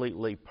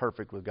 completely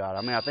perfect with God.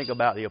 I mean, I think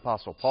about the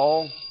Apostle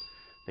Paul,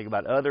 think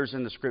about others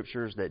in the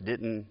Scriptures that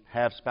didn't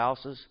have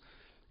spouses.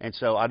 And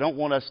so I don't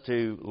want us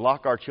to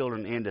lock our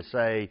children in to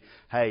say,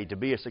 hey, to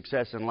be a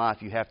success in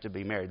life, you have to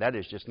be married. That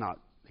is just not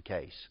the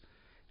case.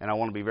 And I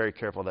want to be very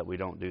careful that we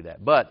don't do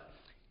that. But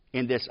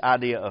in this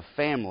idea of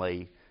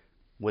family,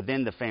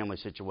 within the family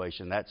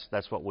situation,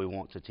 that's what we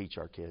want to teach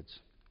our kids.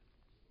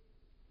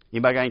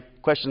 Anybody got any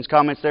questions,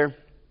 comments there?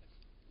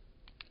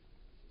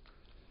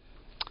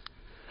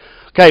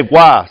 Okay,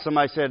 why?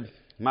 Somebody said,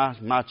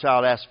 my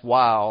child asks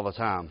why all the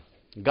time.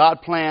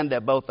 God planned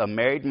that both a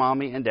married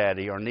mommy and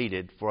daddy are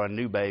needed for a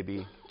new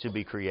baby to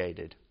be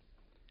created.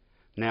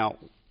 Now,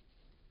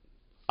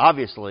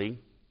 obviously,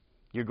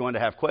 you're going to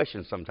have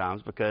questions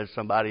sometimes because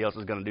somebody else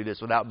is going to do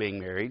this without being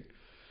married,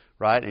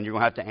 right? And you're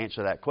going to have to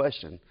answer that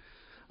question.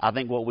 I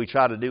think what we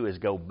try to do is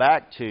go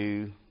back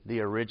to the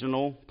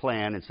original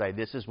plan and say,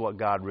 this is what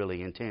God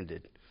really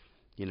intended.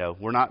 You know,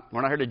 we're not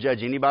here to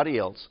judge anybody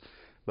else,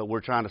 but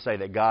we're trying to say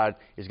that God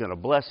is going to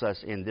bless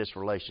us in this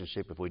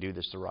relationship if we do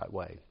this the right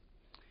way.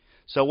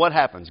 So what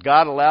happens?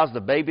 God allows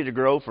the baby to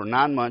grow for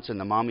 9 months in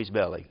the mommy's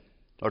belly,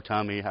 or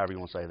tummy, however you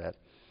want to say that.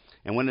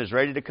 And when it's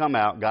ready to come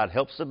out, God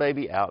helps the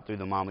baby out through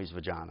the mommy's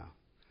vagina.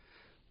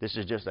 This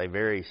is just a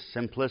very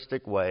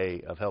simplistic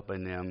way of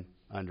helping them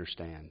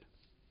understand.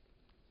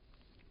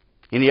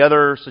 Any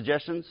other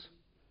suggestions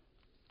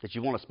that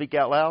you want to speak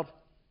out loud?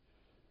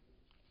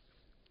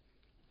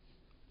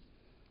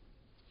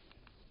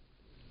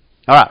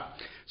 All right.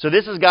 So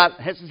this is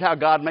how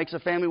God makes a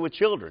family with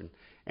children.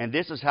 And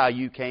this is how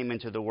you came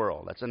into the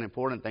world. That's an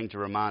important thing to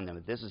remind them,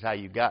 that this is how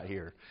you got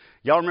here.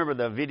 Y'all remember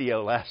the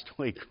video last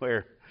week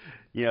where,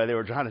 they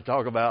were trying to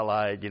talk about,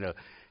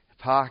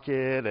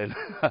 pocket and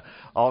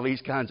all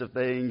these kinds of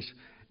things.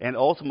 And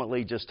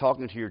ultimately, just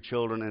talking to your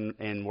children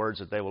in words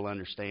that they will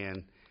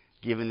understand,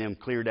 giving them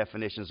clear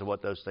definitions of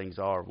what those things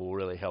are will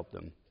really help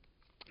them.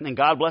 And then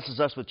God blesses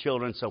us with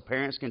children so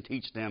parents can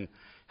teach them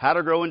how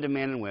to grow into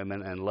men and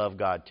women and love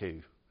God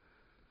too.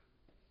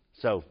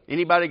 So,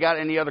 anybody got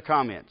any other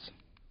comments?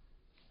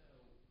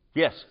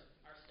 Yes.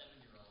 Our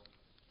 7-year-old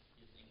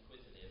is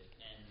inquisitive,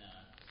 and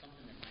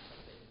something that might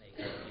help it make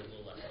it a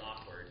little less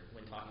awkward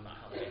when talking about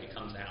how the baby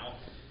comes out.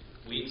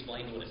 We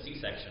explained what a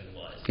C-section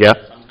was. Yeah.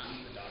 Sometimes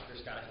the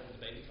doctor's got to help the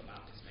baby come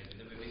out because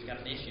maybe the baby's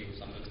got an issue,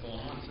 something's going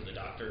on. So the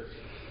doctor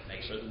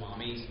makes sure the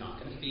mommy's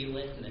not going to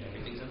feel it, and then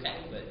everything's okay,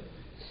 but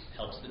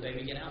helps the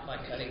baby get out by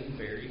cutting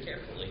very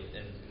carefully.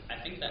 And I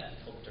think that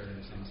helped her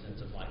in some sense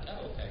of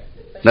okay.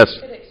 But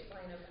she could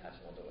explain a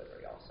vaginal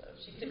delivery also.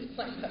 She could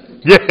explain that.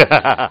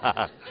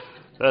 Yeah.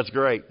 That's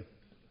great.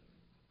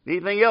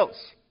 Anything else?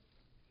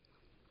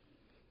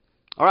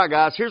 All right,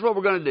 guys, here's what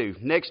we're going to do.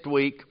 Next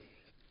week,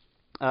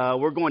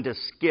 we're going to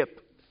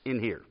skip in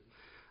here.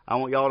 I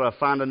want y'all to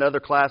find another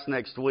class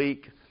next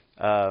week.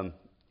 I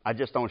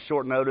just on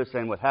short notice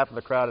and with half of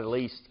the crowd at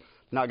least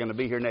not going to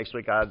be here next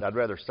week. I'd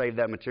rather save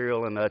that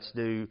material and let's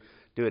do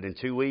it in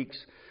 2 weeks.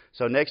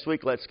 So next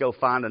week, let's go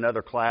find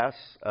another class.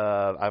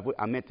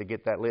 I meant to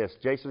get that list.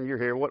 Jason, you're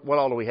here. What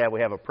all do we have?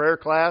 We have a prayer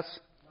class.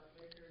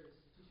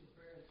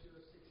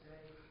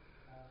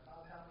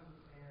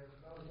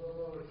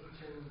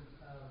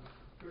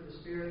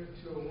 Spirit,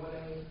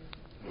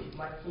 201A.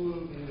 Mike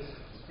King is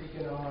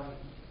speaking on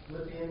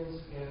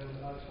Philippians in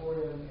the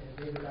auditorium, and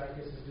David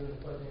Dicus is doing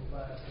the closing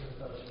class in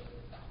the fellowship.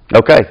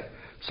 Okay,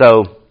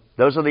 so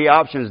those are the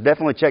options.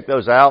 Definitely check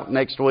those out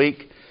next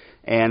week.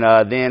 And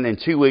then in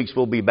 2 weeks,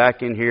 we'll be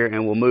back in here,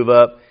 and we'll move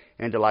up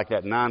into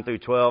that 9 through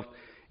 12.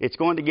 It's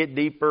going to get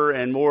deeper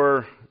and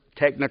more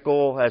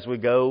technical as we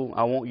go.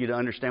 I want you to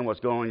understand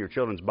what's going on in your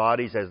children's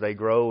bodies as they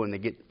grow and they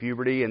get to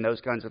puberty and those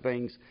kinds of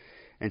things.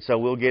 And so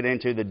we'll get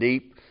into the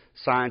deep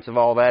science of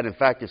all that. In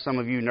fact, if some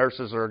of you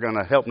nurses are going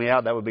to help me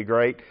out, that would be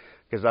great,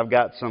 because I've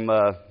got some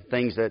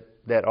things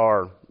that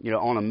are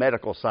on a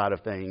medical side of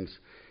things,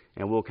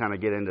 and we'll kind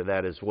of get into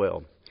that as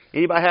well.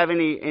 Anybody have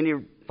any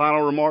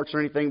final remarks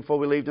or anything before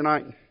we leave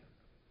tonight?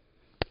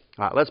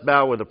 All right, let's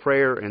bow with a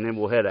prayer, and then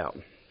we'll head out.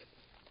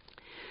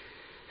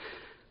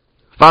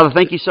 Father,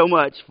 thank you so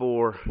much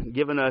for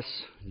giving us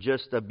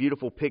just a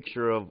beautiful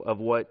picture of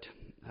what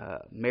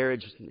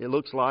marriage it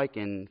looks like,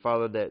 and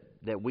Father,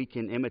 that we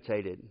can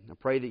imitate it. I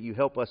pray that you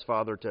help us,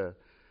 Father, to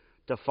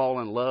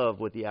fall in love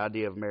with the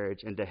idea of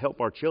marriage, and to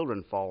help our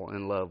children fall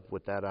in love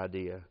with that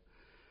idea,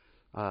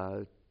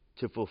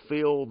 to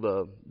fulfill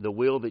the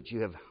will that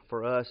you have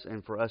for us,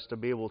 and for us to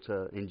be able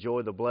to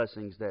enjoy the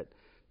blessings that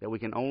we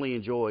can only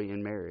enjoy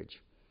in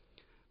marriage.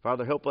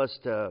 Father, help us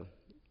to,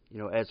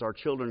 as our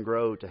children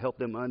grow, to help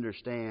them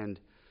understand.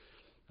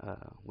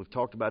 We've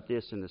talked about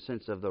this in the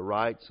sense of the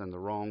rights and the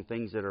wrong,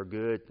 things that are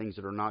good, things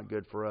that are not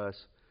good for us.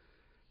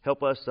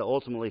 Help us to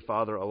ultimately,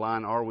 Father,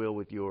 align our will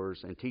with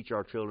yours and teach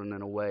our children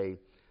in a way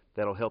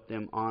that will help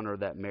them honor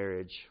that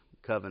marriage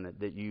covenant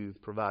that you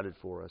provided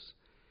for us.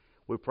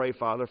 We pray,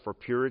 Father, for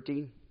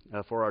purity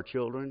for our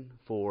children,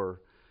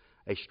 for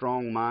a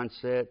strong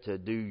mindset to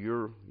do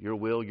your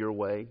will, your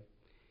way.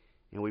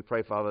 And we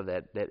pray, Father,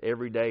 that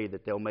every day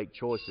that they'll make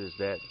choices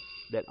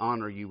that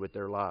honor you with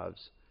their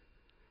lives.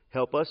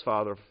 Help us,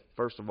 Father,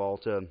 first of all,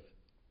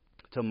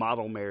 to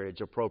model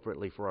marriage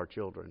appropriately for our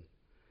children.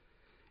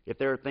 If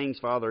there are things,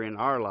 Father, in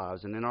our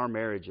lives and in our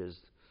marriages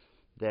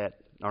that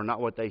are not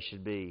what they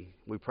should be,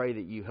 we pray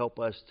that you help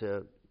us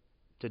to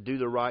do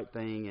the right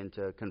thing and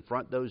to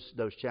confront those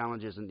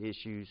challenges and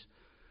issues,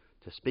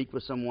 to speak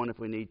with someone if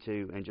we need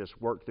to, and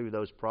just work through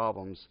those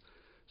problems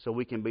so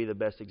we can be the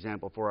best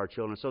example for our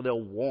children, so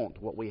they'll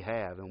want what we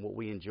have and what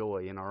we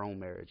enjoy in our own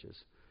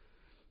marriages.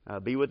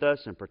 Be with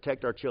us and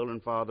protect our children,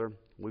 Father.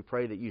 We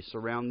pray that you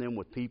surround them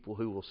with people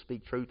who will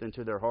speak truth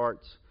into their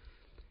hearts.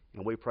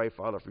 And we pray,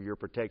 Father, for your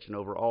protection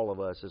over all of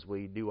us as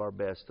we do our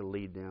best to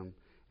lead them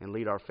and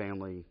lead our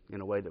family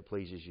in a way that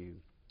pleases you.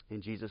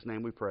 In Jesus'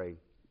 name we pray.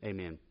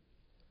 Amen.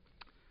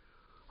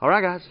 All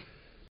right, guys.